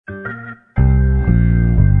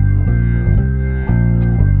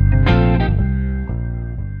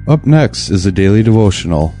Up next is a daily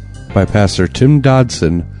devotional by Pastor Tim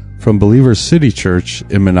Dodson from Believer City Church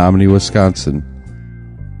in Menominee, Wisconsin.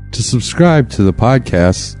 To subscribe to the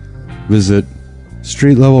podcast, visit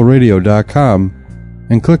streetlevelradio.com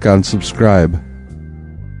and click on subscribe.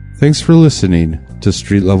 Thanks for listening to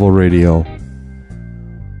Street Level Radio.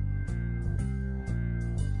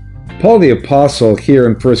 Paul the Apostle here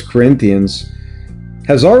in 1 Corinthians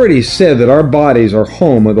has already said that our bodies are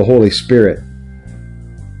home of the Holy Spirit,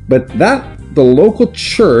 but that the local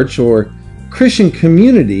church or Christian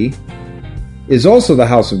community is also the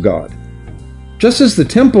house of God. Just as the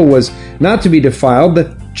temple was not to be defiled,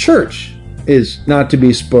 the church is not to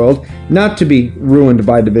be spoiled, not to be ruined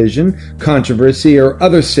by division, controversy, or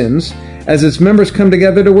other sins as its members come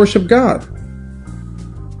together to worship God.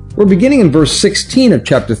 We're beginning in verse 16 of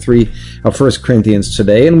chapter 3 of 1 Corinthians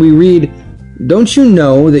today, and we read, "Don't you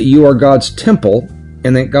know that you are God's temple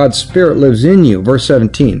and that God's Spirit lives in you?" Verse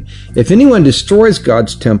 17, "If anyone destroys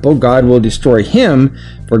God's temple, God will destroy him,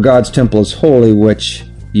 for God's temple is holy, which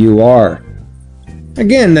you are."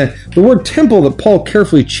 Again, the word temple that Paul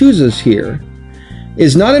carefully chooses here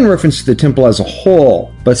is not in reference to the temple as a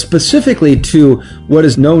whole, but specifically to what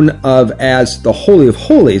is known of as the Holy of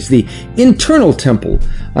Holies, the internal temple,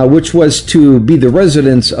 which was to be the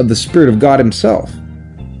residence of the Spirit of God himself.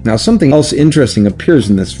 Now, something else interesting appears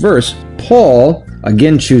in this verse. Paul,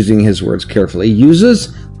 again choosing his words carefully,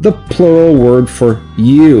 uses the plural word for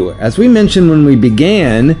you. As we mentioned when we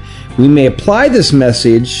began, we may apply this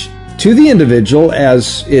message to the individual,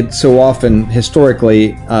 as it so often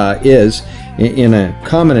historically is in a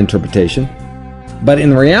common interpretation, but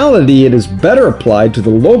in reality it is better applied to the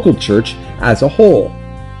local church as a whole.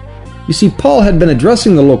 You see, Paul had been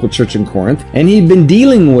addressing the local church in Corinth, and he'd been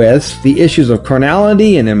dealing with the issues of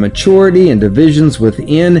carnality and immaturity and divisions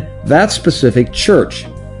within that specific church.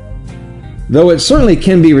 Though it certainly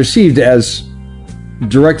can be received as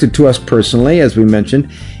directed to us personally, as we mentioned,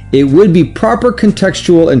 it would be proper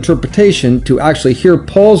contextual interpretation to actually hear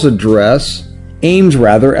Paul's address aimed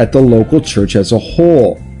rather at the local church as a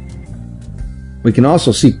whole. We can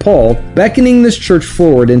also see Paul beckoning this church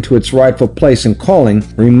forward into its rightful place and calling,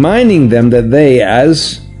 reminding them that they,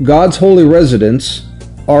 as God's holy residents,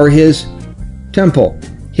 are his temple,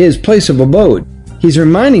 his place of abode. He's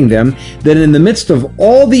reminding them that in the midst of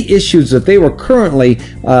all the issues that they were currently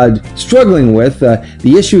struggling with,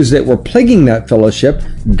 the issues that were plaguing that fellowship,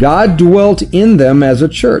 God dwelt in them as a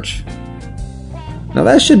church. Now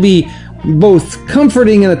that should be both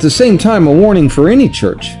comforting and at the same time a warning for any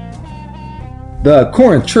church. The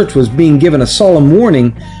Corinth church was being given a solemn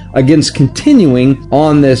warning against continuing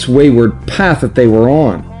on this wayward path that they were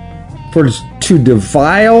on. For to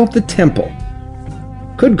defile the temple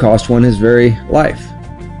could cost one his very life.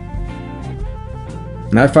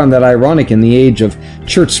 And I find that ironic in the age of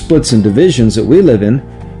church splits and divisions that we live in.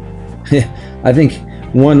 I think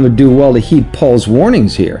one would do well to heed Paul's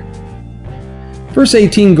warnings here. Verse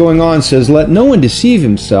 18 going on says, "Let no one deceive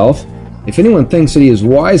himself. If anyone thinks that he is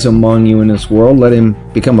wise among you in this world, let him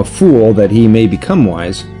become a fool, that he may become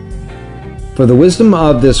wise. For the wisdom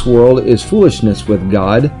of this world is foolishness with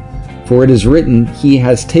God. For it is written, He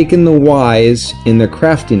has taken the wise in their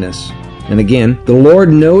craftiness. And again, the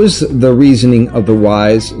Lord knows the reasoning of the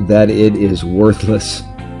wise, that it is worthless."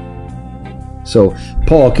 So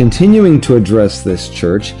Paul, continuing to address this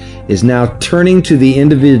church, is now turning to the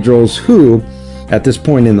individuals who, at this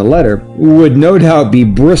point in the letter, would no doubt be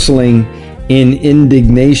bristling in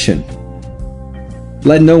indignation.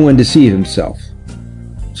 Let no one deceive himself.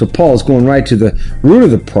 So Paul's going right to the root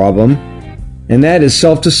of the problem, and that is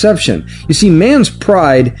self-deception. You see, man's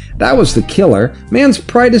pride, that was the killer. Man's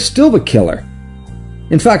pride is still the killer.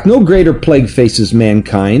 In fact, no greater plague faces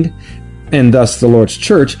mankind, and thus the Lord's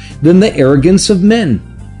church, than the arrogance of men.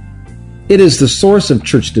 It is the source of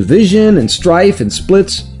church division and strife and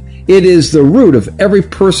splits. It is the root of every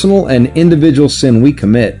personal and individual sin we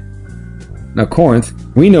commit. Now, Corinth,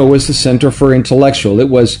 we know, was the center for intellectual. It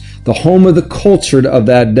was the home of the cultured of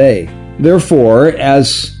that day. Therefore,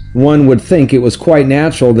 as one would think, it was quite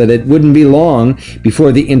natural that it wouldn't be long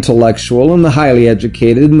before the intellectual and the highly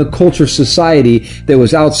educated and the culture society that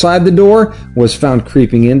was outside the door was found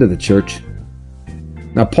creeping into the church.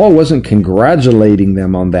 Now, Paul wasn't congratulating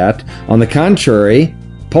them on that. On the contrary,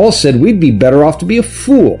 Paul said we'd be better off to be a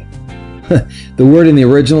fool. The word in the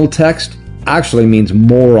original text actually means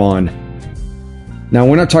moron. Now,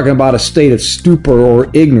 we're not talking about a state of stupor or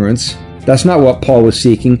ignorance. That's not what Paul was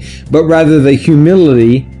seeking, but rather the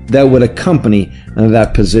humility that would accompany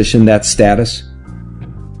that position, that status.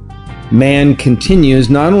 Man continues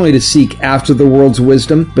not only to seek after the world's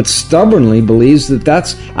wisdom, but stubbornly believes that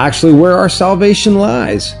that's actually where our salvation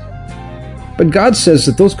lies. But God says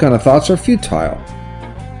that those kind of thoughts are futile.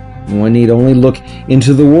 One need only look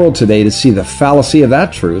into the world today to see the fallacy of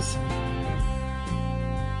that truth.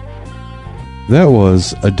 That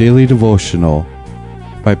was a daily devotional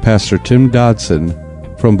by Pastor Tim Dodson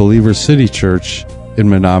from Believer City Church in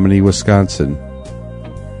Menominee, Wisconsin.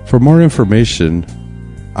 For more information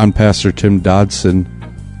on Pastor Tim Dodson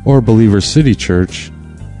or Believer City Church,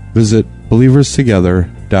 visit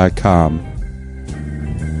believerstogether.com.